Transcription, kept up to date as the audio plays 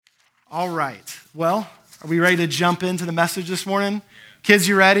All right. Well, are we ready to jump into the message this morning? Kids,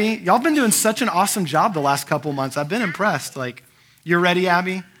 you ready? Y'all been doing such an awesome job the last couple months. I've been impressed. You're ready,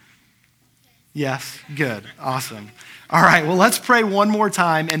 Abby? Yes. Good. Awesome. All right. Well, let's pray one more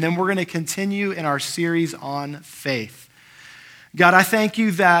time, and then we're going to continue in our series on faith. God, I thank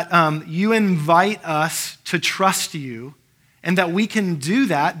you that you invite us to trust you, and that we can do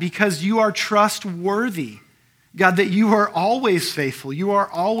that because you are trustworthy. God, that you are always faithful. You are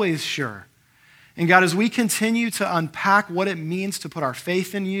always sure. And God, as we continue to unpack what it means to put our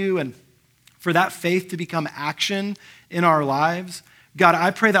faith in you and for that faith to become action in our lives, God,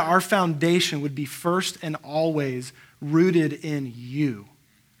 I pray that our foundation would be first and always rooted in you,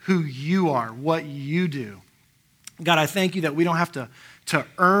 who you are, what you do. God, I thank you that we don't have to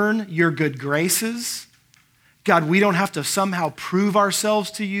earn your good graces. God, we don't have to somehow prove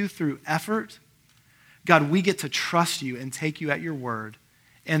ourselves to you through effort. God, we get to trust you and take you at your word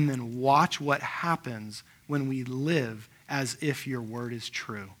and then watch what happens when we live as if your word is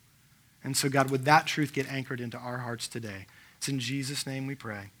true. And so, God, would that truth get anchored into our hearts today? It's in Jesus' name we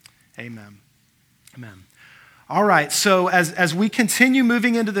pray. Amen. Amen. All right, so as we continue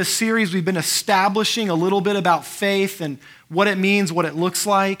moving into this series, we've been establishing a little bit about faith and what it means, what it looks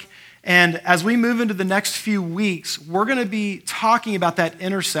like. And as we move into the next few weeks, we're going to be talking about that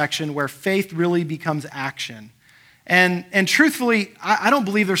intersection where faith really becomes action. And truthfully, I don't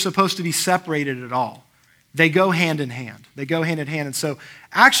believe they're supposed to be separated at all. They go hand in hand. They go hand in hand. And so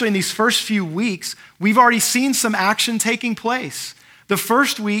actually in these first few weeks, we've already seen some action taking place. The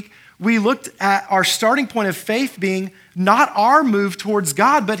first week, we looked at our starting point of faith being not our move towards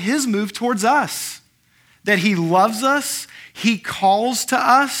God, but his move towards us. That he loves us, he calls to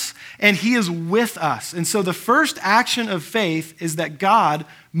us, and he is with us. And so the first action of faith is that God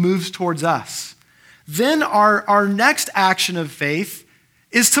moves towards us. Then our next action of faith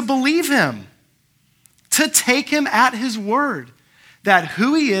is to believe him, to take him at his word, that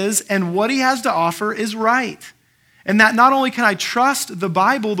who he is and what he has to offer is right. And that not only can I trust the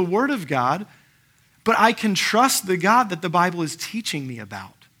Bible, the word of God, but I can trust the God that the Bible is teaching me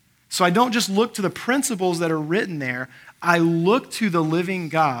about. So I don't just look to the principles that are written there, I look to the living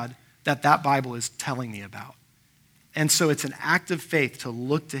God that Bible is telling me about. And so it's an act of faith to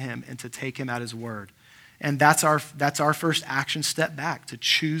look to him and to take him at his word. And that's our first action step back, to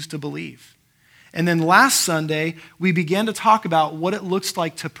choose to believe. And then last Sunday, we began to talk about what it looks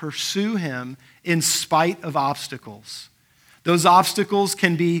like to pursue him in spite of obstacles. Those obstacles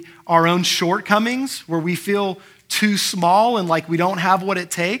can be our own shortcomings, where we feel too small and like we don't have what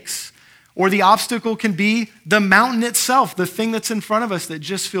it takes. Or the obstacle can be the mountain itself, the thing that's in front of us that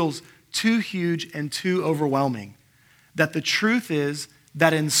just feels too huge and too overwhelming. That the truth is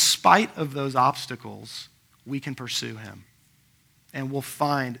that in spite of those obstacles, we can pursue him. And we'll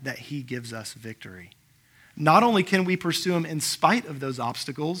find that he gives us victory. Not only can we pursue him in spite of those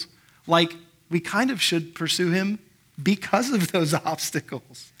obstacles, like we kind of should pursue him because of those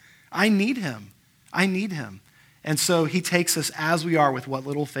obstacles. I need him. I need him. And so he takes us as we are with what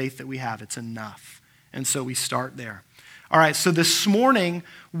little faith that we have. It's enough. And so we start there. All right, so this morning,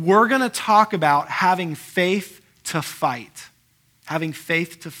 we're going to talk about having faith to fight. Having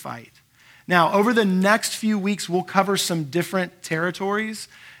faith to fight. Now, over the next few weeks, we'll cover some different territories.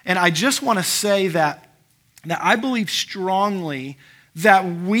 And I just want to say that I believe strongly that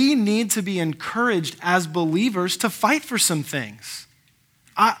we need to be encouraged as believers to fight for some things.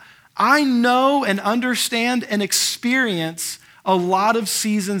 I know and understand and experience a lot of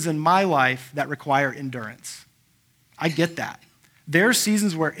seasons in my life that require endurance. I get that. There are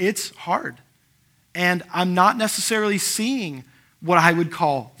seasons where it's hard, and I'm not necessarily seeing what I would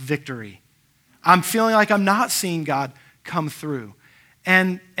call victory. I'm feeling like I'm not seeing God come through.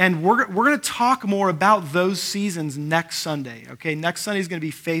 And we're going to talk more about those seasons next Sunday, okay? Next Sunday is going to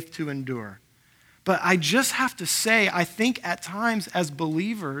be faith to endure. But I just have to say, I think at times as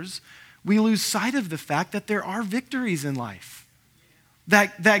believers, we lose sight of the fact that there are victories in life.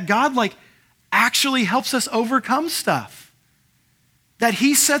 That God actually helps us overcome stuff. That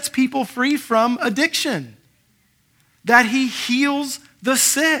he sets people free from addiction. That he heals the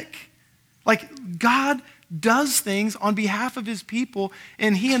sick. God does things on behalf of his people,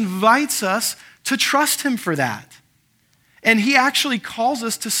 and he invites us to trust him for that. And he actually calls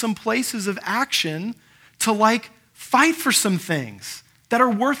us to some places of action to fight for some things that are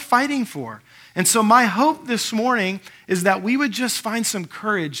worth fighting for. And so my hope this morning is that we would just find some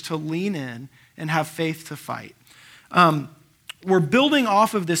courage to lean in and have faith to fight. We're building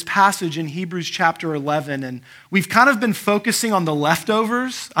off of this passage in Hebrews chapter 11, and we've kind of been focusing on the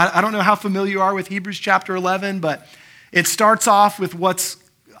leftovers. I don't know how familiar you are with Hebrews chapter 11, but it starts off with what's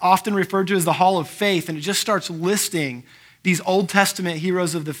often referred to as the Hall of Faith, and it just starts listing these Old Testament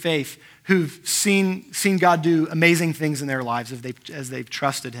heroes of the faith who've seen God do amazing things in their lives as they've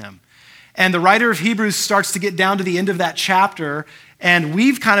trusted him. And the writer of Hebrews starts to get down to the end of that chapter, and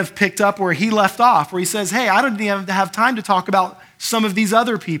we've kind of picked up where he left off, where he says, hey, I don't even have time to talk about some of these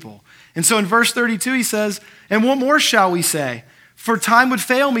other people. And so in verse 32, he says, and what more shall we say? For time would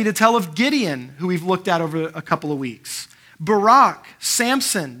fail me to tell of Gideon, who we've looked at over a couple of weeks, Barak,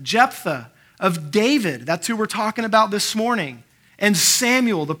 Samson, Jephthah, of David, that's who we're talking about this morning, and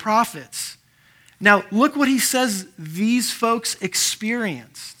Samuel, the prophets. Now, look what he says these folks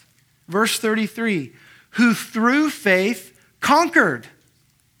experienced. Verse 33, who through faith conquered.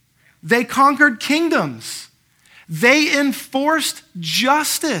 They conquered kingdoms. They enforced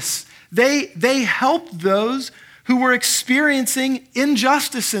justice. They helped those who were experiencing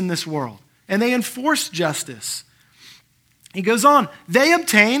injustice in this world, and they enforced justice. He goes on, they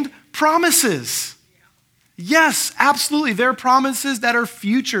obtained promises. Yes, absolutely. There are promises that are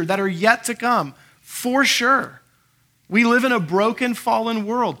future, that are yet to come, for sure. We live in a broken, fallen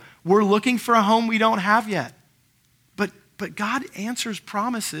world. We're looking for a home we don't have yet. But God answers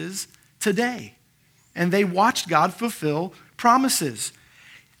promises today. And they watched God fulfill promises.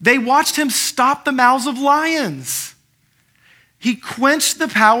 They watched him stop the mouths of lions. He quenched the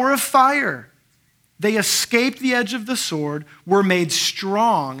power of fire. They escaped the edge of the sword, were made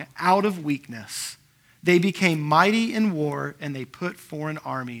strong out of weakness. They became mighty in war, and they put foreign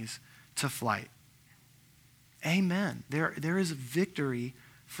armies to flight. Amen. There is a victory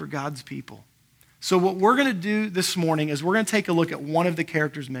for God's people. So what we're going to do this morning is we're going to take a look at one of the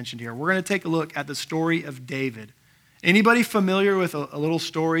characters mentioned here. We're going to take a look at the story of David. Anybody familiar with a little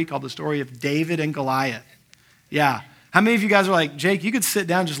story called the story of David and Goliath? Yeah. How many of you guys are like, Jake, you could sit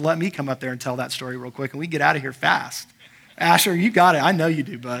down, just let me come up there and tell that story real quick, and we get out of here fast. Asher, you got it. I know you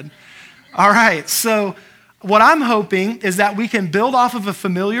do, bud. All right. So what I'm hoping is that we can build off of a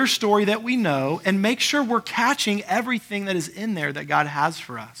familiar story that we know and make sure we're catching everything that is in there that God has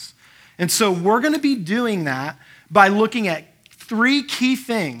for us. And so we're going to be doing that by looking at 3 key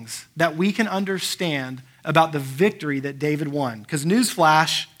things that we can understand about the victory that David won. Because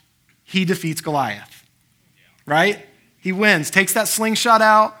newsflash, he defeats Goliath, right? He wins, takes that slingshot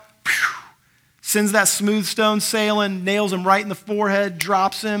out, sends that smooth stone sailing, nails him right in the forehead,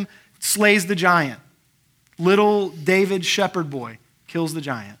 drops him, slays the giant. Little David shepherd boy kills the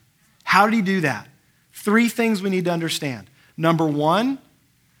giant. How did he do that? 3 things we need to understand. Number 1,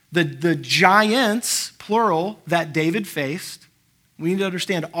 the giants, plural, that David faced. We need to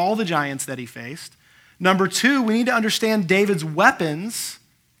understand all the giants that he faced. Number 2, we need to understand David's weapons.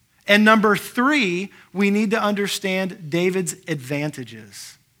 And number 3, we need to understand David's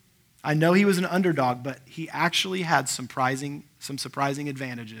advantages. I know he was an underdog, but he actually had some surprising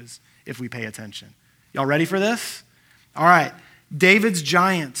advantages if we pay attention. Y'all ready for this? All right, David's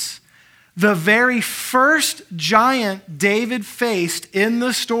giants. The very first giant David faced in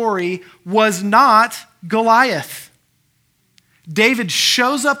the story was not Goliath. David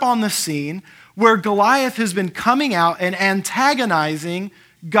shows up on the scene where Goliath has been coming out and antagonizing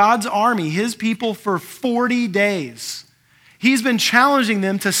God's army, his people, for 40 days. He's been challenging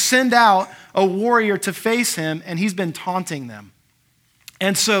them to send out a warrior to face him, and he's been taunting them.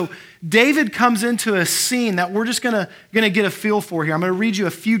 And so David comes into a scene that we're just gonna get a feel for here. I'm gonna read you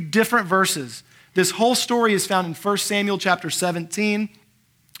a few different verses. This whole story is found in 1 Samuel chapter 17.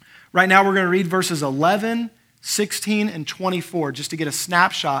 Right now we're gonna read verses 11, 16, and 24 just to get a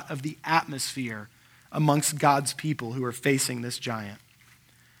snapshot of the atmosphere amongst God's people who are facing this giant.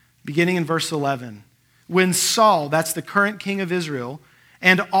 Beginning in verse 11. When Saul, that's the current king of Israel,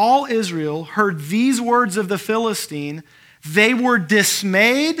 and all Israel heard these words of the Philistine, they were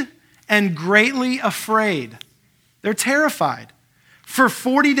dismayed and greatly afraid. They're terrified. For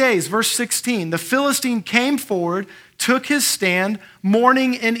 40 days, verse 16, the Philistine came forward, took his stand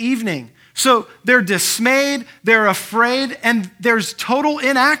morning and evening. So they're dismayed, they're afraid, and there's total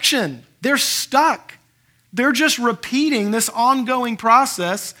inaction. They're stuck. They're just repeating this ongoing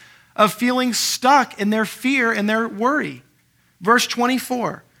process of feeling stuck in their fear and their worry. Verse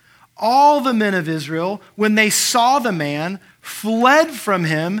 24, all the men of Israel, when they saw the man, fled from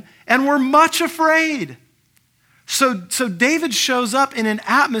him and were much afraid. So David shows up in an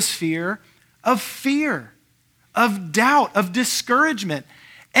atmosphere of fear, of doubt, of discouragement,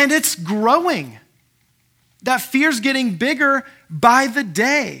 and it's growing. That fear's getting bigger by the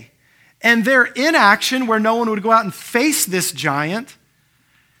day. And their inaction, where no one would go out and face this giant,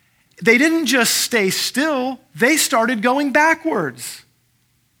 they didn't just stay still, they started going backwards.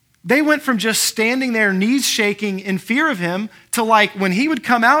 They went from just standing there, knees shaking in fear of him, to like when he would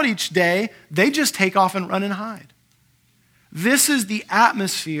come out each day, they just take off and run and hide. This is the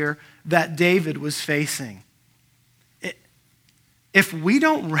atmosphere that David was facing. If we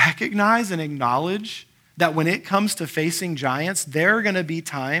don't recognize and acknowledge that when it comes to facing giants, there are going to be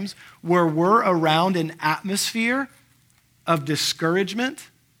times where we're around an atmosphere of discouragement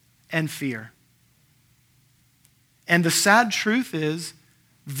and fear. And the sad truth is,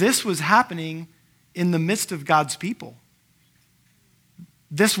 this was happening in the midst of God's people.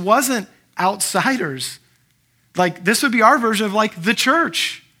 This wasn't outsiders. Like, this would be our version of like the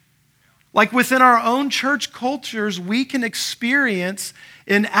church. Like within our own church cultures, we can experience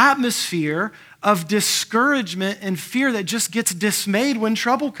an atmosphere of discouragement and fear that just gets dismayed when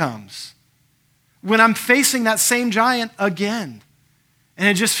trouble comes. When I'm facing that same giant again. And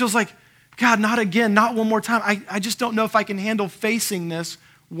it just feels like, God, not again, not one more time. I just don't know if I can handle facing this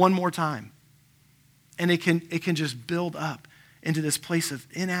one more time. And it can just build up into this place of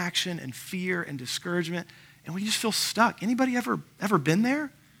inaction and fear and discouragement. And we just feel stuck. Anybody ever been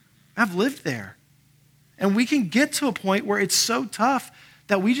there? I've lived there. And we can get to a point where it's so tough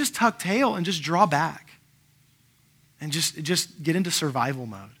that we just tuck tail and just draw back and just get into survival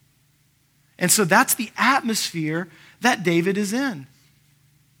mode. And so that's the atmosphere that David is in.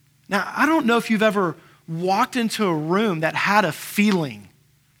 Now, I don't know if you've ever walked into a room that had a feeling,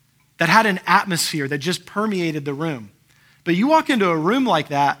 that had an atmosphere that just permeated the room. But you walk into a room like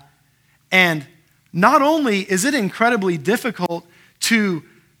that, and not only is it incredibly difficult to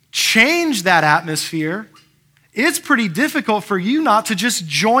change that atmosphere, it's pretty difficult for you not to just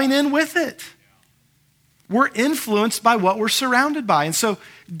join in with it. We're influenced by what we're surrounded by. And so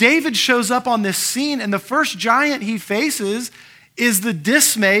David shows up on this scene, and the first giant he faces is the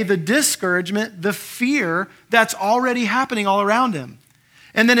dismay, the discouragement, the fear that's already happening all around him.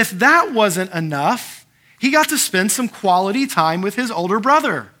 And then if that wasn't enough, he got to spend some quality time with his older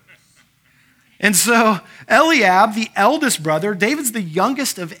brother. And so Eliab, the eldest brother, David's the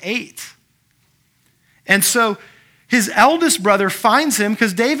youngest of 8. And so his eldest brother finds him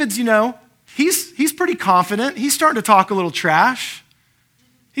because David's, he's pretty confident. He's starting to talk a little trash.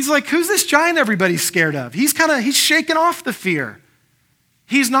 He's like, who's this giant everybody's scared of? He's shaking off the fear.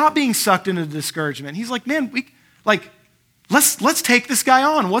 He's not being sucked into discouragement. He's like, man, let's take this guy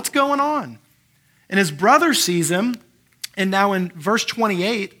on. What's going on? And his brother sees him. And now in verse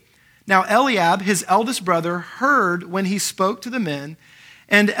 28, now Eliab, his eldest brother, heard when he spoke to the men,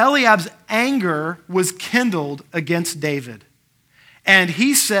 and Eliab's anger was kindled against David. And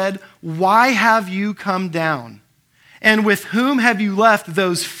he said, why have you come down? And with whom have you left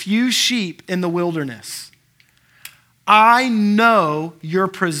those few sheep in the wilderness? I know your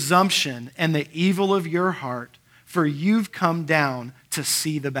presumption and the evil of your heart, for you've come down to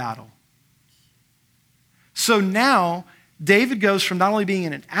see the battle. So now David goes from not only being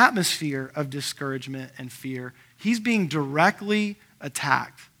in an atmosphere of discouragement and fear, he's being directly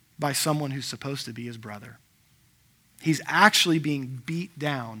attacked by someone who's supposed to be his brother. He's actually being beat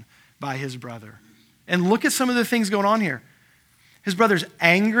down by his brother. And look at some of the things going on here. His brother's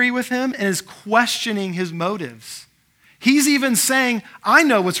angry with him and is questioning his motives. He's even saying, I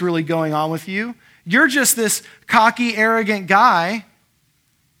know what's really going on with you. You're just this cocky, arrogant guy.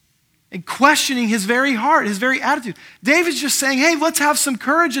 And questioning his very heart, his very attitude. David's just saying, hey, let's have some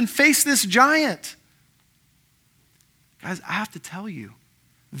courage and face this giant. Guys, I have to tell you,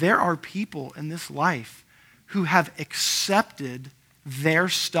 there are people in this life who have accepted their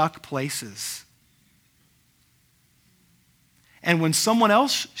stuck places. And when someone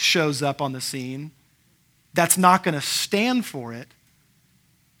else shows up on the scene that's not going to stand for it,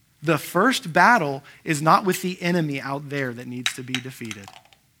 the first battle is not with the enemy out there that needs to be defeated.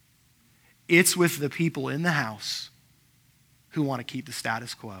 It's with the people in the house who want to keep the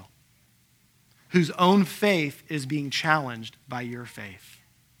status quo, whose own faith is being challenged by your faith.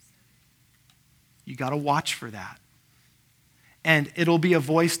 You got to watch for that. And it'll be a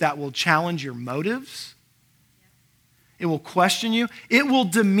voice that will challenge your motives. It will question you. It will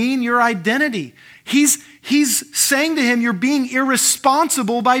demean your identity. He's saying to him, you're being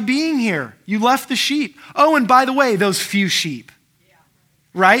irresponsible by being here. You left the sheep. Oh, and by the way, those few sheep.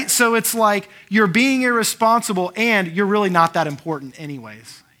 Right? So it's like you're being irresponsible and you're really not that important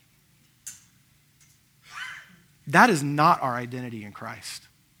anyways. That is not our identity in Christ.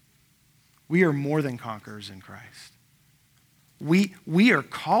 We are more than conquerors in Christ. We are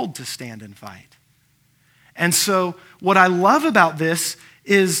called to stand and fight. And so what I love about this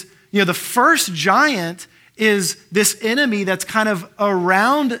is, the first giant is this enemy that's kind of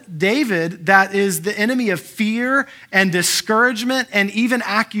around David, that is the enemy of fear and discouragement and even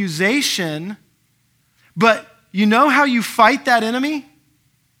accusation. But you know how you fight that enemy?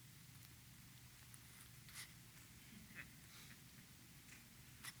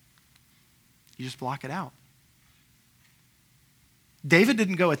 You just block it out. David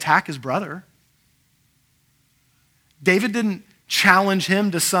didn't go attack his brother. David didn't challenge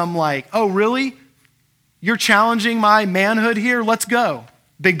him to some like, oh, really? You're challenging my manhood here? Let's go,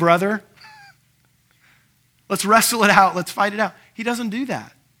 big brother. Let's wrestle it out. Let's fight it out. He doesn't do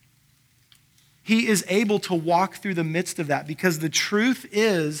that. He is able to walk through the midst of that because the truth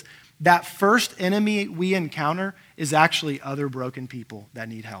is that first enemy we encounter is actually other broken people that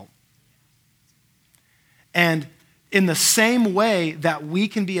need help. And in the same way that we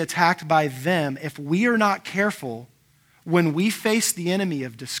can be attacked by them, if we are not careful, when we face the enemy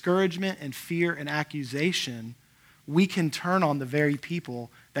of discouragement and fear and accusation, we can turn on the very people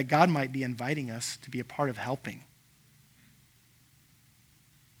that God might be inviting us to be a part of helping.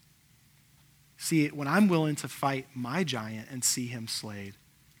 See, when I'm willing to fight my giant and see him slayed,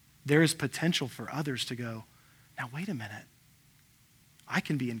 there is potential for others to go, now wait a minute. I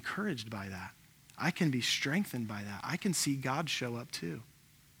can be encouraged by that. I can be strengthened by that. I can see God show up too.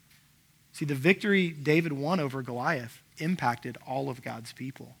 See, the victory David won over Goliath impacted all of God's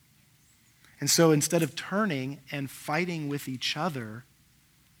people. And so instead of turning and fighting with each other,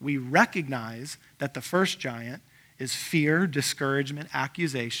 we recognize that the first giant is fear, discouragement,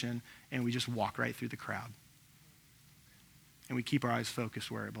 accusation, and we just walk right through the crowd. And we keep our eyes focused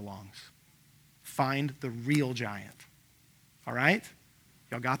where it belongs. Find the real giant. All right?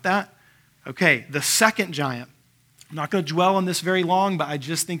 Y'all got that? Okay, the second giant. I'm not going to dwell on this very long, but I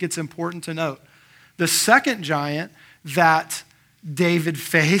just think it's important to note. The second giant that David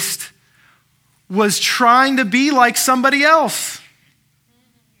faced was trying to be like somebody else.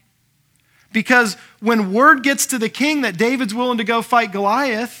 Because when word gets to the king that David's willing to go fight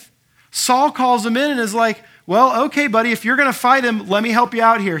Goliath, Saul calls him in and is like, well, okay, buddy, if you're going to fight him, let me help you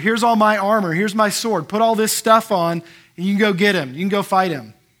out here. Here's all my armor. Here's my sword. Put all this stuff on, and you can go get him. You can go fight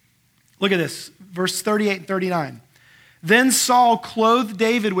him. Look at this, verse 38 and 39. Then Saul clothed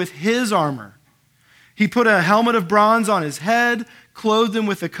David with his armor. He put a helmet of bronze on his head, clothed him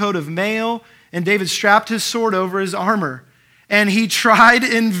with a coat of mail, and David strapped his sword over his armor. And he tried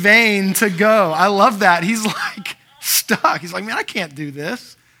in vain to go. I love that. He's like stuck. He's like, man, I can't do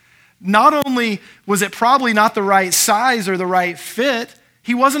this. Not only was it probably not the right size or the right fit,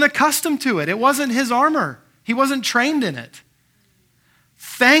 he wasn't accustomed to it. It wasn't his armor. He wasn't trained in it.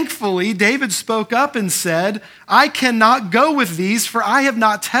 Thankfully, David spoke up and said, I cannot go with these, for I have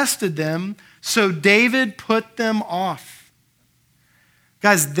not tested them. So David put them off.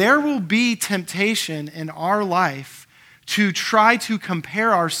 Guys, there will be temptation in our life to try to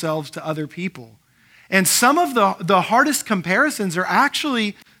compare ourselves to other people. And some of the hardest comparisons are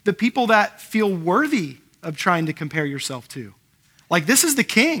actually the people that feel worthy of trying to compare yourself to. Like, this is the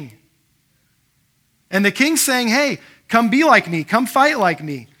king. And the king's saying, hey, come be like me, come fight like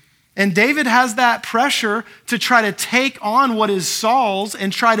me. And David has that pressure to try to take on what is Saul's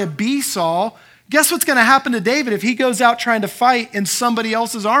and try to be Saul. Guess what's going to happen to David if he goes out trying to fight in somebody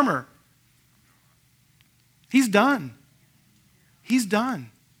else's armor? He's done. He's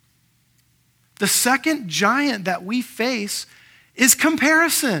done. The second giant that we face is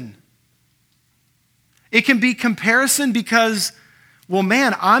comparison. It can be comparison because, well,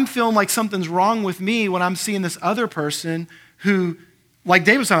 man, I'm feeling like something's wrong with me when I'm seeing this other person who, like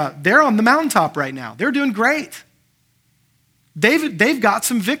David was talking about, they're on the mountaintop right now. They're doing great. They've got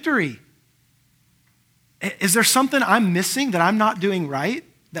some victory. Is there something I'm missing that I'm not doing right,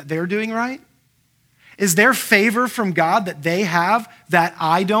 that they're doing right? Is there favor from God that they have that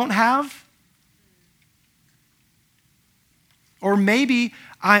I don't have? Or maybe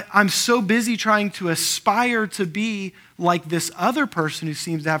I'm so busy trying to aspire to be like this other person who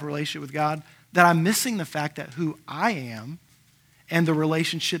seems to have a relationship with God that I'm missing the fact that who I am and the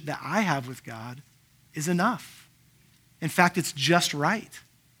relationship that I have with God is enough. In fact, it's just right.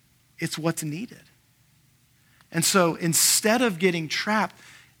 It's what's needed. And so instead of getting trapped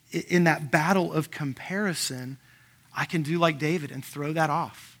in that battle of comparison, I can do like David and throw that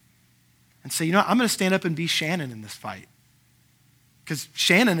off and say, you know what? I'm going to stand up and be Shannon in this fight. Because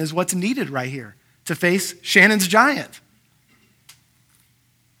Shannon is what's needed right here to face Shannon's giant.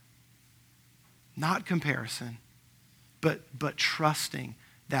 Not comparison, but trusting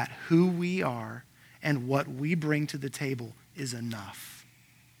that who we are and what we bring to the table is enough.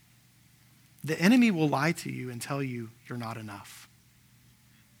 The enemy will lie to you and tell you you're not enough.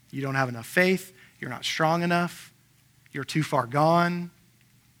 You don't have enough faith. You're not strong enough. You're too far gone.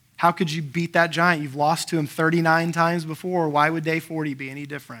 How could you beat that giant? You've lost to him 39 times before. Why would day 40 be any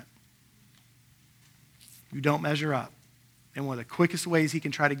different? You don't measure up. And one of the quickest ways he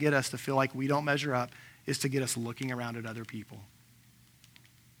can try to get us to feel like we don't measure up is to get us looking around at other people.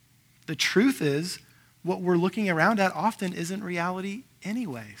 The truth is, what we're looking around at often isn't reality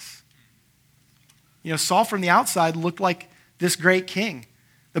anyways. You know, Saul from the outside looked like this great king.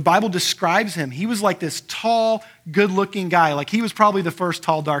 The Bible describes him. He was like this tall, good-looking guy. Like he was probably the first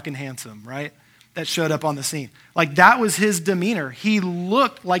tall, dark, and handsome, right? That showed up on the scene. Like that was his demeanor. He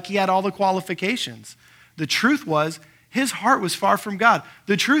looked like he had all the qualifications. The truth was, his heart was far from God.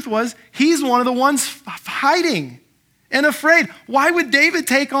 The truth was, he's one of the ones hiding and afraid. Why would David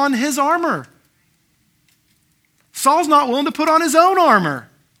take on his armor? Saul's not willing to put on his own armor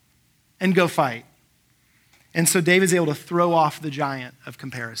and go fight. And so David's able to throw off the giant of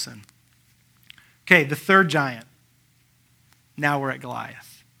comparison. Okay, the third giant. Now we're at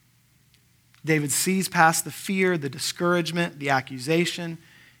Goliath. David sees past the fear, the discouragement, the accusation.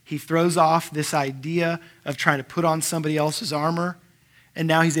 He throws off this idea of trying to put on somebody else's armor, and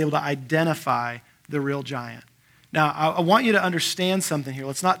now he's able to identify the real giant. Now, I want you to understand something here.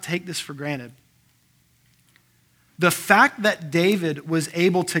 Let's not take this for granted. The fact that David was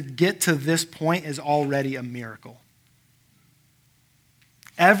able to get to this point is already a miracle.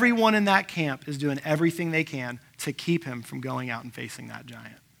 Everyone in that camp is doing everything they can to keep him from going out and facing that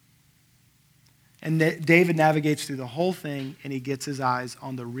giant. And David navigates through the whole thing, and he gets his eyes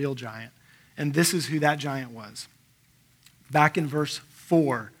on the real giant. And this is who that giant was. Back in verse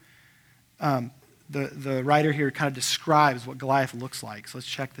 4, the writer here kind of describes what Goliath looks like. So let's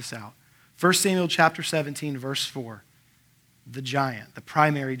check this out. 1 Samuel chapter 17, verse 4. The giant, the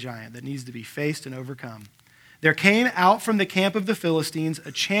primary giant that needs to be faced and overcome. There came out from the camp of the Philistines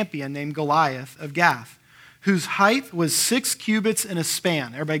a champion named Goliath of Gath, whose height was 6 cubits in a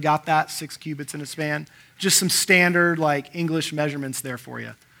span. Everybody got that? 6 cubits in a span? Just some standard like English measurements there for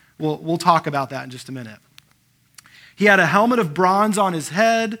you. We'll talk about that in just a minute. He had a helmet of bronze on his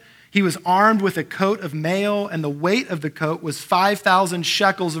head. He was armed with a coat of mail, and the weight of the coat was 5,000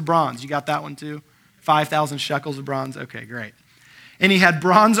 shekels of bronze. You got that one too? 5,000 shekels of bronze? Okay, great. And he had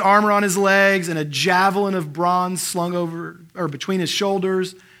bronze armor on his legs and a javelin of bronze slung over or between his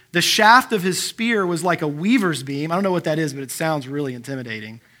shoulders. The shaft of his spear was like a weaver's beam. I don't know what that is, but it sounds really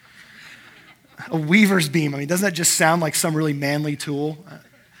intimidating. A weaver's beam. I mean, doesn't that just sound like some really manly tool?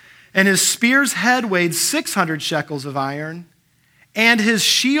 And his spear's head weighed 600 shekels of iron, and his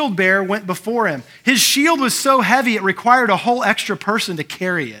shield bearer went before him. His shield was so heavy it required a whole extra person to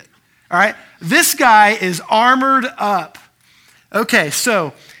carry it. All right? This guy is armored up. Okay,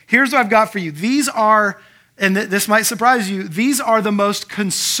 so here's what I've got for you. These are, and this might surprise you, these are the most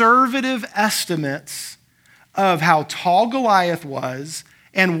conservative estimates of how tall Goliath was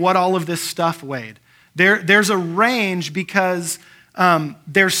and what all of this stuff weighed. There's a range because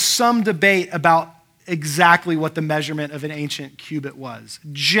there's some debate about exactly what the measurement of an ancient cubit was.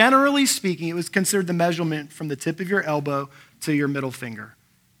 Generally speaking, it was considered the measurement from the tip of your elbow to your middle finger.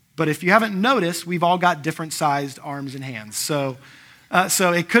 But if you haven't noticed, we've all got different sized arms and hands. So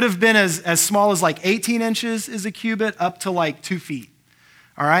it could have been as small as like 18 inches is a cubit up to like 2 feet.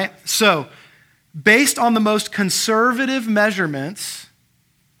 All right? So based on the most conservative measurements,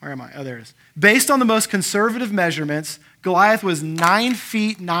 where am I? Oh, there it is. Based on the most conservative measurements, Goliath was 9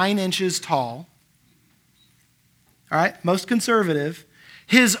 feet, 9 inches tall. All right? Most conservative.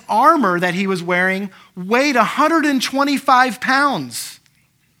 His armor that he was wearing weighed 125 pounds.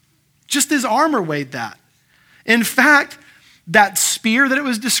 Just his armor weighed that. In fact, that spear that it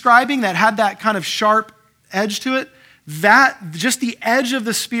was describing that had that kind of sharp edge to it, that just the edge of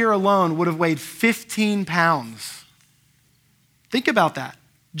the spear alone would have weighed 15 pounds. Think about that.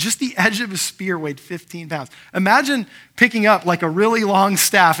 Just the edge of a spear weighed 15 pounds. Imagine picking up like a really long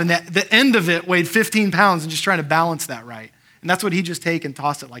staff and the end of it weighed 15 pounds and just trying to balance that right. And that's what he just take and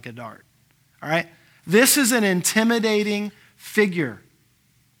toss it like a dart. All right? This is an intimidating figure.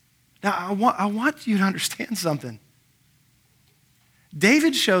 Now, I want you to understand something.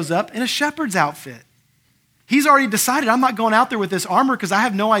 David shows up in a shepherd's outfit. He's already decided, I'm not going out there with this armor because I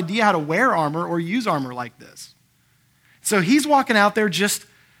have no idea how to wear armor or use armor like this. So he's walking out there just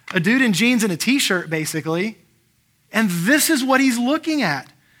a dude in jeans and a t-shirt, basically. And this is what he's looking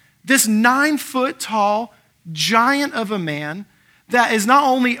at. This 9-foot-tall giant of a man that is not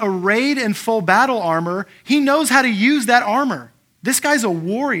only arrayed in full battle armor, he knows how to use that armor. This guy's a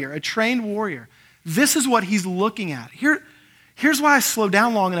warrior, a trained warrior. This is what he's looking at. Here's why I slow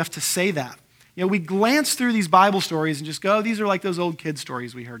down long enough to say that. We glance through these Bible stories and just go, oh, these are like those old kid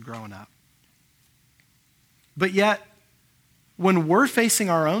stories we heard growing up. But yet, when we're facing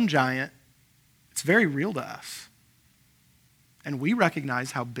our own giant, it's very real to us. And we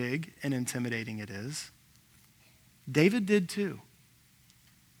recognize how big and intimidating it is. David did too.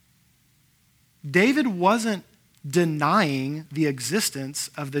 David wasn't denying the existence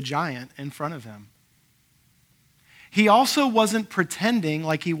of the giant in front of him. He also wasn't pretending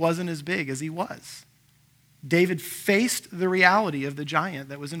like he wasn't as big as he was. David faced the reality of the giant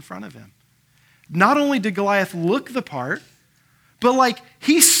that was in front of him. Not only did Goliath look the part, but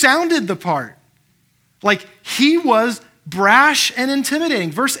he sounded the part. He was brash and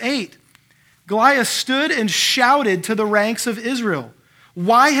intimidating. Verse 8, Goliath stood and shouted to the ranks of Israel,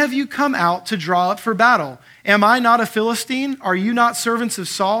 "Why have you come out to draw up for battle? Am I not a Philistine? Are you not servants of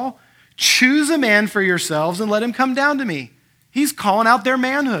Saul? Choose a man for yourselves and let him come down to me." He's calling out their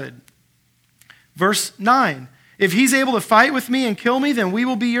manhood. Verse 9, "If he's able to fight with me and kill me, then we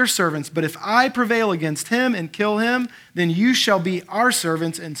will be your servants. But if I prevail against him and kill him, then you shall be our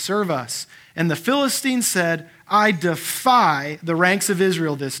servants and serve us." And the Philistines said, "I defy the ranks of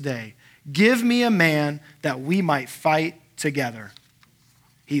Israel this day. Give me a man that we might fight together."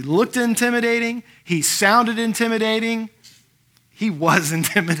 He looked intimidating. He sounded intimidating. He was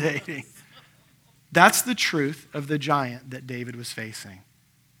intimidating. That's the truth of the giant that David was facing.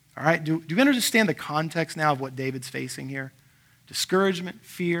 All right, do you understand the context now of what David's facing here? Discouragement,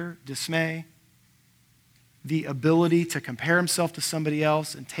 fear, dismay, the ability to compare himself to somebody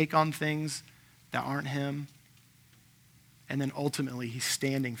else and take on things that aren't him. And then ultimately, he's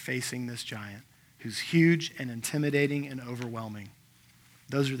standing facing this giant who's huge and intimidating and overwhelming.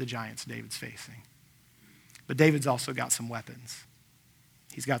 Those are the giants David's facing. But David's also got some weapons.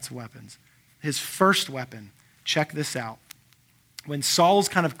 He's got some weapons. His first weapon, check this out. When Saul's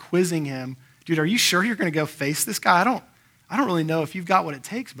kind of quizzing him, "Dude, are you sure you're going to go face this guy? I don't really know if you've got what it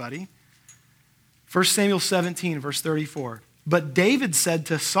takes, buddy." 1 Samuel 17, verse 34. "But David said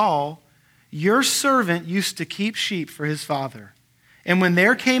to Saul, 'Your servant used to keep sheep for his father. And when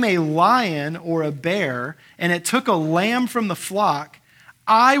there came a lion or a bear, and it took a lamb from the flock,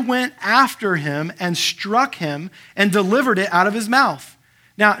 I went after him and struck him and delivered it out of his mouth.'"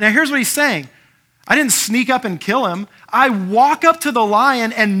 Now here's what he's saying. I didn't sneak up and kill him. I walk up to the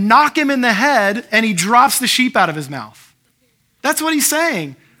lion and knock him in the head, and he drops the sheep out of his mouth. That's what he's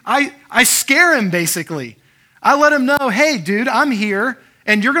saying. I scare him, basically. I let him know, "Hey, dude, I'm here,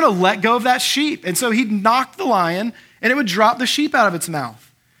 and you're going to let go of that sheep." And so he'd knock the lion, and it would drop the sheep out of its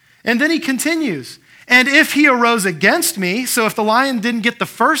mouth. And then he continues, "And if he arose against me," so if the lion didn't get the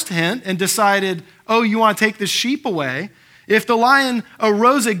first hint and decided, "Oh, you want to take this sheep away," if the lion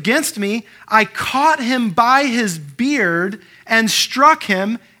arose against me, I caught him by his beard and struck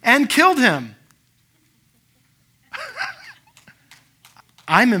him and killed him.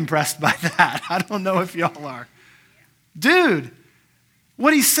 I'm impressed by that. I don't know if y'all are. Dude,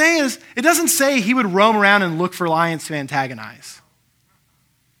 what he's saying is, it doesn't say he would roam around and look for lions to antagonize.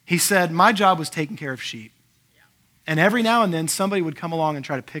 He said, my job was taking care of sheep. And every now and then, somebody would come along and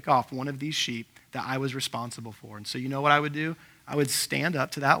try to pick off one of these sheep that I was responsible for. And so you know what I would do? I would stand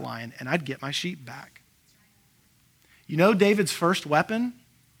up to that lion and I'd get my sheep back. You know David's first weapon?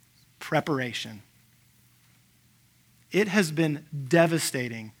 Preparation. It has been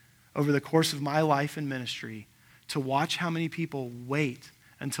devastating over the course of my life and ministry to watch how many people wait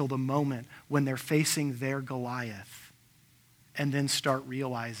until the moment when they're facing their Goliath and then start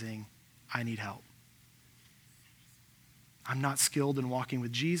realizing, I need help. I'm not skilled in walking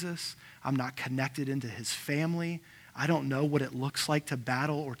with Jesus. I'm not connected into his family. I don't know what it looks like to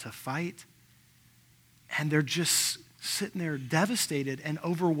battle or to fight. And they're just sitting there devastated and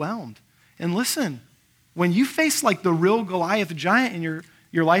overwhelmed. And listen, when you face like the real Goliath giant in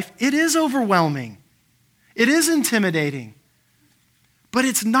your life, it is overwhelming. It is intimidating. But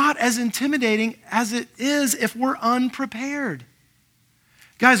it's not as intimidating as it is if we're unprepared.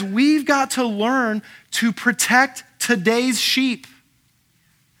 Guys, we've got to learn to protect today's sheep.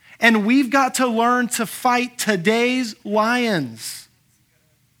 And we've got to learn to fight today's lions.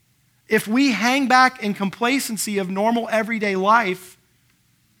 If we hang back in complacency of normal everyday life,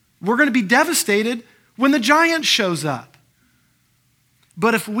 we're going to be devastated when the giant shows up.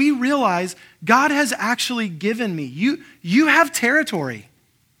 But if we realize God has actually given me, you have territory.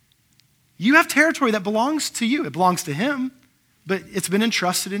 You have territory that belongs to you. It belongs to him, but it's been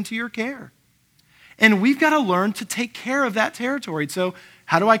entrusted into your care. And we've got to learn to take care of that territory. So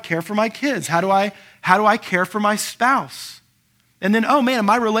how do I care for my kids? How do I care for my spouse? And then, oh man, in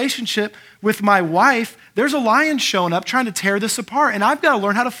my relationship with my wife, there's a lion showing up trying to tear this apart. And I've got to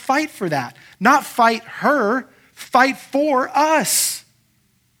learn how to fight for that. Not fight her, fight for us.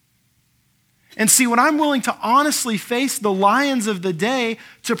 And see, when I'm willing to honestly face the lions of the day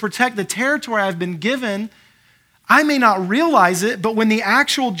to protect the territory I've been given, I may not realize it, but when the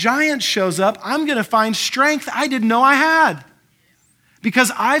actual giant shows up, I'm going to find strength I didn't know I had.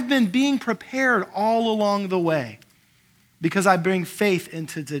 Because I've been being prepared all along the way. Because I bring faith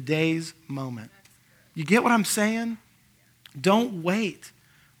into today's moment. You get what I'm saying? Don't wait.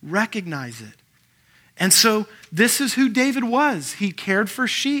 Recognize it. And so this is who David was. He cared for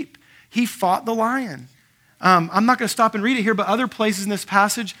sheep. He fought the lion. I'm not going to stop and read it here, but other places in this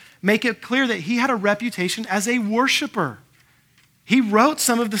passage make it clear that he had a reputation as a worshiper. He wrote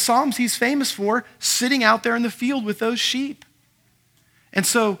some of the Psalms he's famous for sitting out there in the field with those sheep. And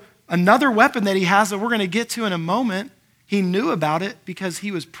so another weapon that he has that we're going to get to in a moment, he knew about it because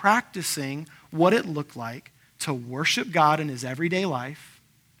he was practicing what it looked like to worship God in his everyday life,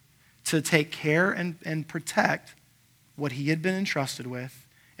 to take care and protect what he had been entrusted with,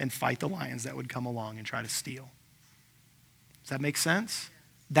 and fight the lions that would come along and try to steal. Does that make sense?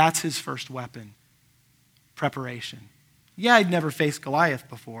 That's his first weapon, preparation. Yeah, I'd never faced Goliath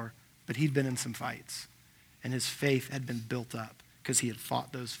before, but he'd been in some fights, and his faith had been built up because he had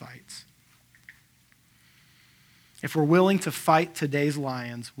fought those fights. If we're willing to fight today's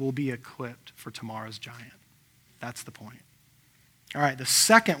lions, we'll be equipped for tomorrow's giant. That's the point. All right, the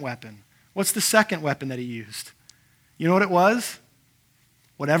second weapon. What's the second weapon that he used? You know what it was?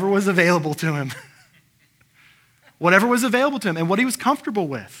 Whatever was available to him. Whatever was available to him and what he was comfortable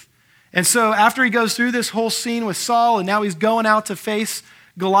with. And so after he goes through this whole scene with Saul and now he's going out to face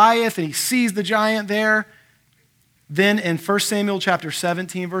Goliath and he sees the giant there, then in 1 Samuel chapter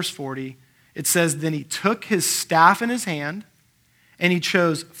 17, verse 40, it says, then he took his staff in his hand and he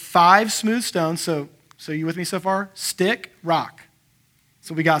chose 5 smooth stones. So you with me so far? Stick, rock. That's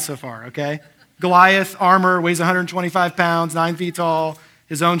what we got so far, okay? Goliath, armor, weighs 125 pounds, 9 feet tall,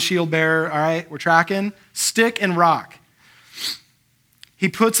 his own shield bearer, all right? We're tracking. Stick and rock. He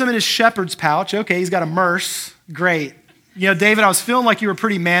puts them in his shepherd's pouch. Okay, he's got a merce. Great. You know, David, I was feeling like you were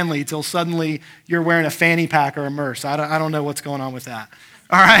pretty manly till suddenly you're wearing a fanny pack or a merce. I don't know what's going on with that.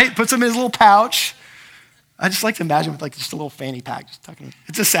 All right, puts them in his little pouch. I just like to imagine with like just a little fanny pack. Just tucking.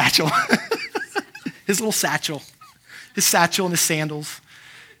 It's a satchel. His little satchel. His satchel and his sandals.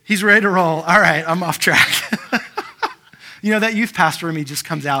 He's ready to roll. All right, I'm off track. You know, that youth pastor in me just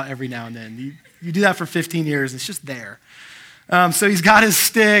comes out every now and then. You do that for 15 years. It's just there. So he's got his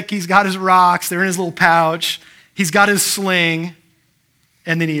stick. He's got his rocks. They're in his little pouch. He's got his sling.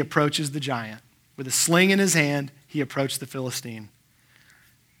 And then he approaches the giant. With a sling in his hand, he approached the Philistine.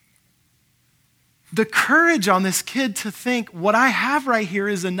 The courage on this kid to think, what I have right here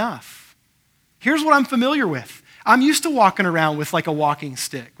is enough. Here's what I'm familiar with. I'm used to walking around with like a walking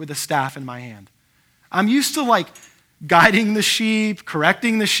stick with a staff in my hand. I'm used to like guiding the sheep,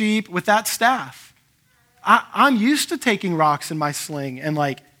 correcting the sheep with that staff. I'm used to taking rocks in my sling and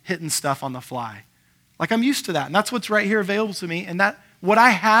like hitting stuff on the fly. Like I'm used to that. And that's what's right here available to me. And that what I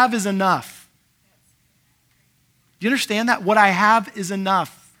have is enough. Do you understand that? What I have is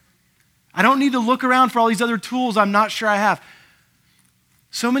enough. I don't need to look around for all these other tools I'm not sure I have.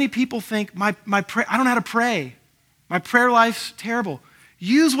 So many people think I don't know how to pray. My prayer life's terrible.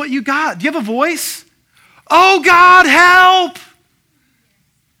 Use what you got. Do you have a voice? Oh God, help!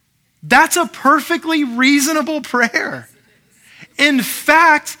 That's a perfectly reasonable prayer. In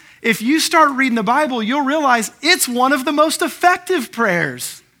fact, if you start reading the Bible, you'll realize it's one of the most effective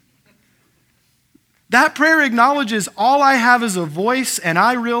prayers. That prayer acknowledges all I have is a voice and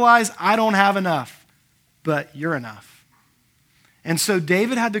I realize I don't have enough, but you're enough. And so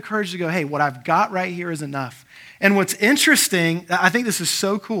David had the courage to go, hey, what I've got right here is enough. And what's interesting, I think this is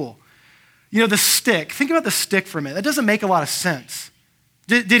so cool. You know, the stick, think about the stick for a minute. That doesn't make a lot of sense.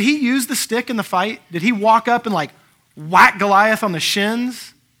 Did he use the stick in the fight? Did he walk up and like whack Goliath on the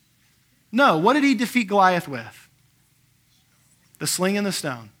shins? No, what did he defeat Goliath with? The sling and the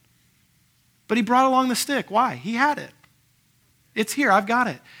stone. But he brought along the stick. Why? He had it. It's here, I've got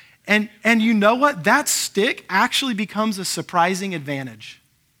it. And you know what? That stick actually becomes a surprising advantage.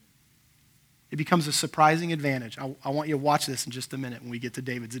 It becomes a surprising advantage. I want you to watch this in just a minute when we get to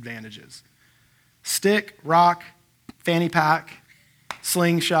David's advantages. Stick, rock, fanny pack,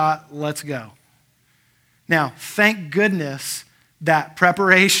 slingshot, let's go. Now, thank goodness that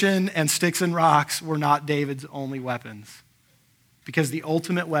preparation and sticks and rocks were not David's only weapons, because the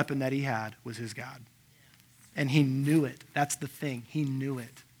ultimate weapon that he had was his God. And he knew it. That's the thing. He knew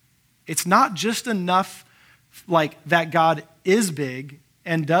it. It's not just enough like that God is big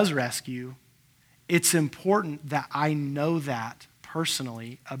and does rescue. It's important that I know that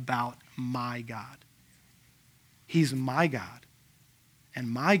personally about my God. He's my God. and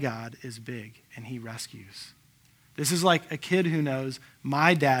my God is big, and he rescues. This is like a kid who knows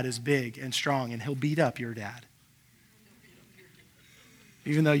my dad is big and strong, and he'll beat up your dad.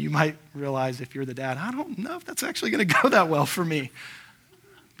 Even though you might realize if you're the dad, I don't know if that's actually going to go that well for me.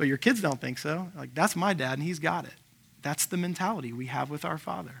 But your kids don't think so. Like, that's my dad, and he's got it. That's the mentality we have with our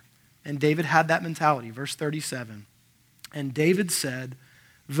Father. And David had that mentality. Verse 37. And David said,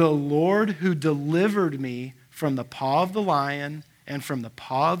 the Lord who delivered me from the paw of the lion and from the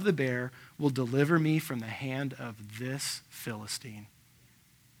paw of the bear will deliver me from the hand of this Philistine.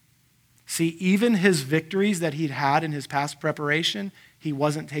 See, even his victories that he'd had in his past preparation, he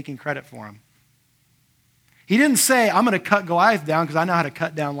wasn't taking credit for them. He didn't say, I'm going to cut Goliath down because I know how to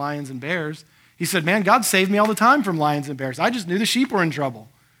cut down lions and bears. He said, man, God saved me all the time from lions and bears. I just knew the sheep were in trouble.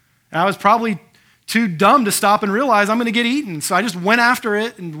 And I was probably too dumb to stop and realize I'm going to get eaten. So I just went after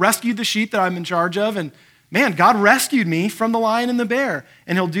it and rescued the sheep that I'm in charge of. And man, God rescued me from the lion and the bear.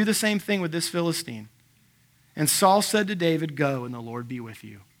 And he'll do the same thing with this Philistine. And Saul said to David, go, and the Lord be with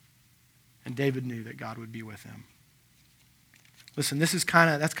you. And David knew that God would be with him. Listen, that's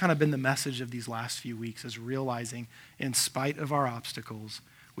kind of been the message of these last few weeks, is realizing in spite of our obstacles,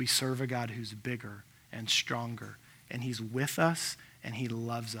 we serve a God who's bigger and stronger, and he's with us and he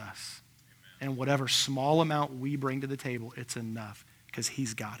loves us. Amen. And whatever small amount we bring to the table, it's enough because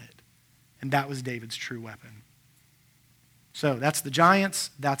he's got it. And that was David's true weapon. So that's the giants,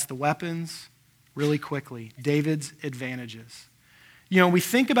 that's the weapons. Really quickly, David's advantages. You know, we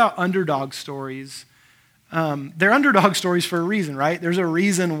think about underdog stories. They're underdog stories for a reason, right? There's a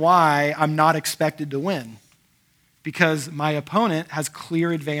reason why I'm not expected to win. Because my opponent has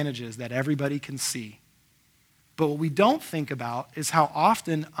clear advantages that everybody can see. But what we don't think about is how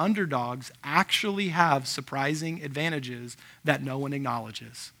often underdogs actually have surprising advantages that no one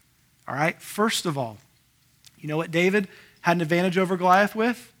acknowledges. All right? First of all, you know what David had an advantage over Goliath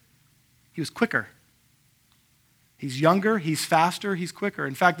with? He was quicker. He's younger, he's faster, he's quicker.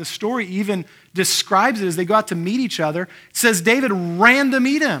 In fact, the story even describes it as they go out to meet each other. It says David ran to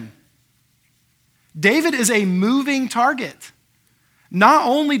meet him. David is a moving target. Not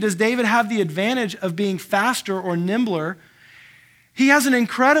only does David have the advantage of being faster or nimbler, he has an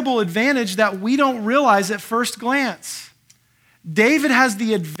incredible advantage that we don't realize at first glance. David has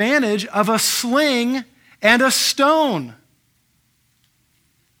the advantage of a sling and a stone.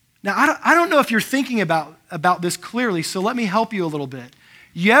 Now, I don't know if you're thinking about this clearly, so let me help you a little bit.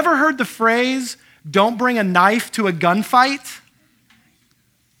 You ever heard the phrase, don't bring a knife to a gunfight?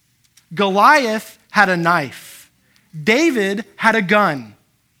 Goliath had a knife. David had a gun.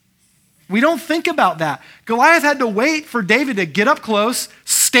 We don't think about that. Goliath had to wait for David to get up close,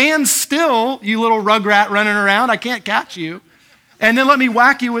 stand still, you little rugrat running around, I can't catch you, and then let me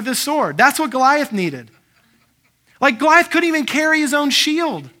whack you with this sword. That's what Goliath needed. Like, Goliath couldn't even carry his own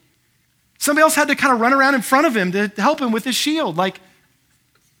shield. Somebody else had to kind of run around in front of him to help him with his shield. Like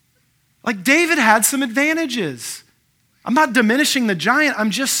David had some advantages. I'm not diminishing the giant. I'm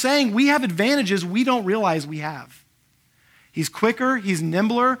just saying we have advantages we don't realize we have. He's quicker, he's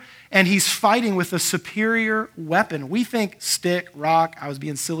nimbler, and he's fighting with a superior weapon. We think stick, rock. I was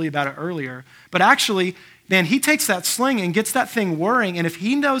being silly about it earlier. But actually, man, he takes that sling and gets that thing whirring, and if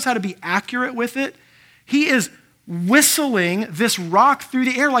he knows how to be accurate with it, he is whistling this rock through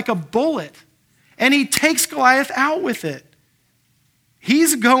the air like a bullet. And he takes Goliath out with it.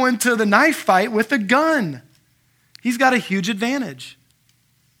 He's going to the knife fight with a gun. He's got a huge advantage.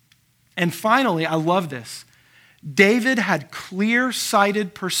 And finally, I love this. David had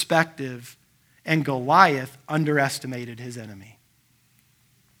clear-sighted perspective, and Goliath underestimated his enemy.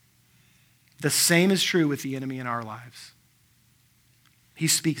 The same is true with the enemy in our lives. He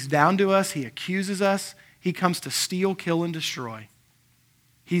speaks down to us. He accuses us. He comes to steal, kill, and destroy.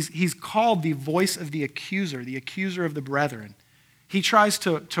 He's called the voice of the accuser of the brethren. He tries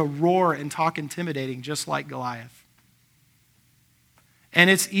to roar and talk intimidating just like Goliath.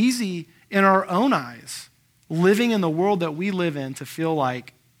 And it's easy in our own eyes, living in the world that we live in, to feel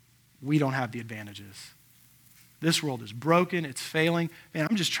like we don't have the advantages. This world is broken, it's failing. Man,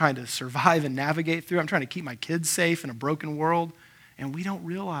 I'm just trying to survive and navigate through. I'm trying to keep my kids safe in a broken world. And we don't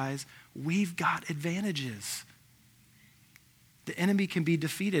realize we've got advantages. The enemy can be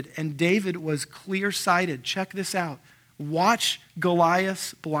defeated. And David was clear-sighted. Check this out. Watch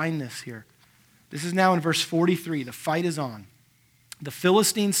Goliath's blindness here. This is now in verse 43. The fight is on. The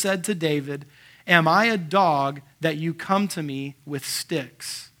Philistine said to David, am I a dog that you come to me with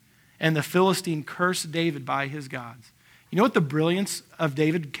sticks? And the Philistine cursed David by his gods. You know what the brilliance of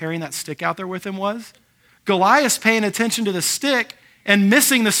David carrying that stick out there with him was? Goliath's paying attention to the stick and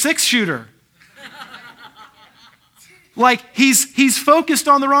missing the six-shooter. Like he's focused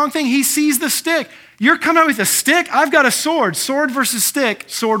on the wrong thing. He sees the stick. You're coming out with a stick? I've got a sword. Sword versus stick,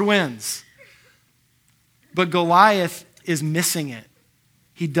 sword wins. But Goliath is missing it.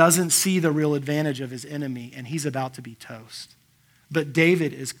 He doesn't see the real advantage of his enemy, and he's about to be toast. But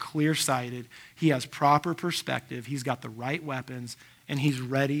David is clear-sighted. He has proper perspective. He's got the right weapons, and he's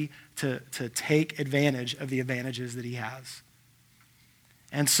ready to take advantage of the advantages that he has.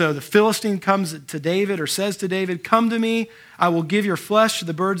 And so the Philistine comes to David, or says to David, "Come to me, I will give your flesh to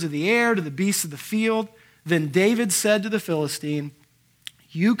the birds of the air, to the beasts of the field." Then David said to the Philistine,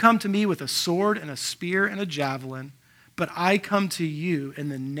 "You come to me with a sword and a spear and a javelin, but I come to you in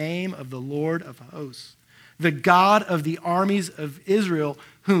the name of the Lord of hosts, the God of the armies of Israel,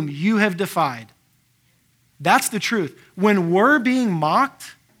 whom you have defied." That's the truth. When we're being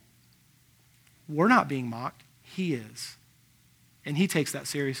mocked, we're not being mocked. He is. And he takes that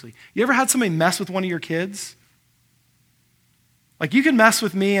seriously. You ever had somebody mess with one of your kids? Like, you can mess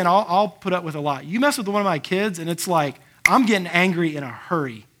with me and I'll put up with a lot. You mess with one of my kids and it's like, I'm getting angry in a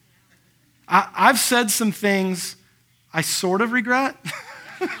hurry. I've said some things I sort of regret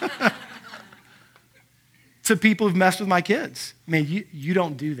to people who've messed with my kids. I mean, you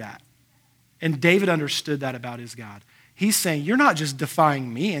don't do that. And David understood that about his God. He's saying, you're not just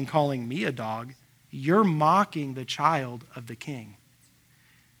defying me and calling me a dog. You're mocking the child of the king.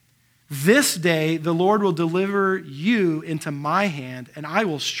 This day, the Lord will deliver you into my hand, and I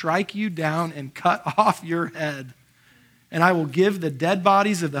will strike you down and cut off your head. And I will give the dead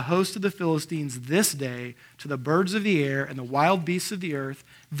bodies of the host of the Philistines this day to the birds of the air and the wild beasts of the earth,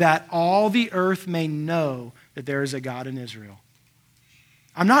 that all the earth may know that there is a God in Israel.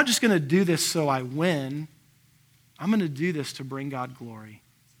 I'm not just going to do this so I win. I'm going to do this to bring God glory.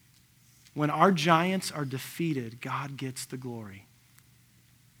 When our giants are defeated, God gets the glory.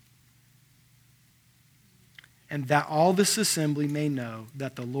 And that all this assembly may know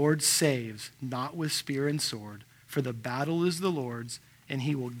that the Lord saves, not with spear and sword, for the battle is the Lord's, and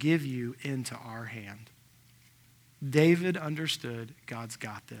he will give you into our hand. David understood God's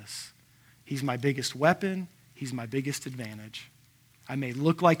got this. He's my biggest weapon. He's my biggest advantage. I may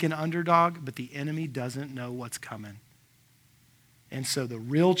look like an underdog, but the enemy doesn't know what's coming. And so the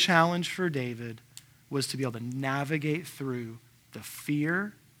real challenge for David was to be able to navigate through the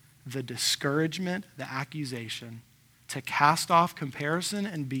fear, the discouragement, the accusation, to cast off comparison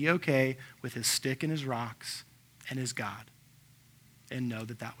and be okay with his stick and his rocks and his God, and know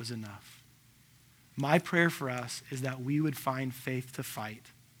that that was enough. My prayer for us is that we would find faith to fight.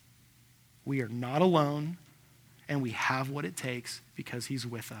 We are not alone, and we have what it takes because he's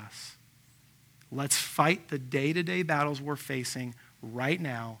with us. Let's fight the day-to-day battles we're facing right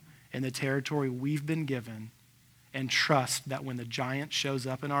now in the territory we've been given, and trust that when the giant shows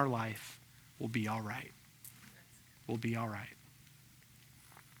up in our life, we'll be all right. We'll be all right.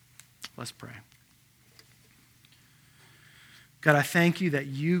 Let's pray. God, I thank you that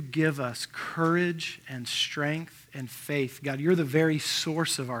you give us courage and strength and faith. God, you're the very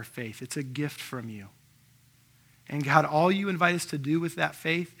source of our faith. It's a gift from you. And God, all you invite us to do with that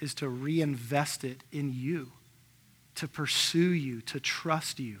faith is to reinvest it in you, to pursue you, to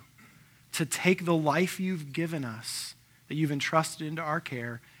trust you, to take the life you've given us, that you've entrusted into our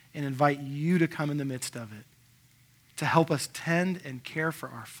care, and invite you to come in the midst of it, to help us tend and care for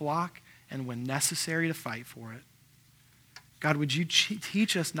our flock, and when necessary, to fight for it. God, would you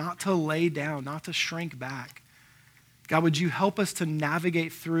teach us not to lay down, not to shrink back? God, would you help us to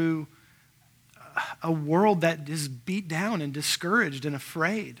navigate through a world that is beat down and discouraged and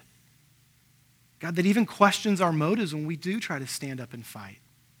afraid? God, that even questions our motives when we do try to stand up and fight.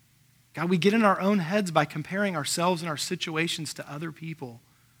 God, we get in our own heads by comparing ourselves and our situations to other people.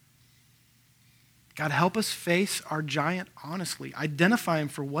 God, help us face our giant honestly. Identify him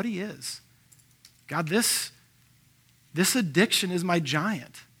for what he is. God, this addiction is my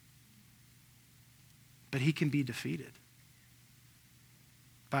giant, but he can be defeated.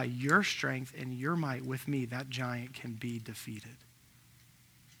 By your strength and your might with me, that giant can be defeated.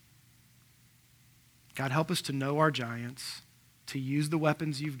 God, help us to know our giants, to use the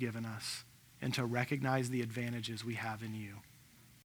weapons you've given us, and to recognize the advantages we have in you.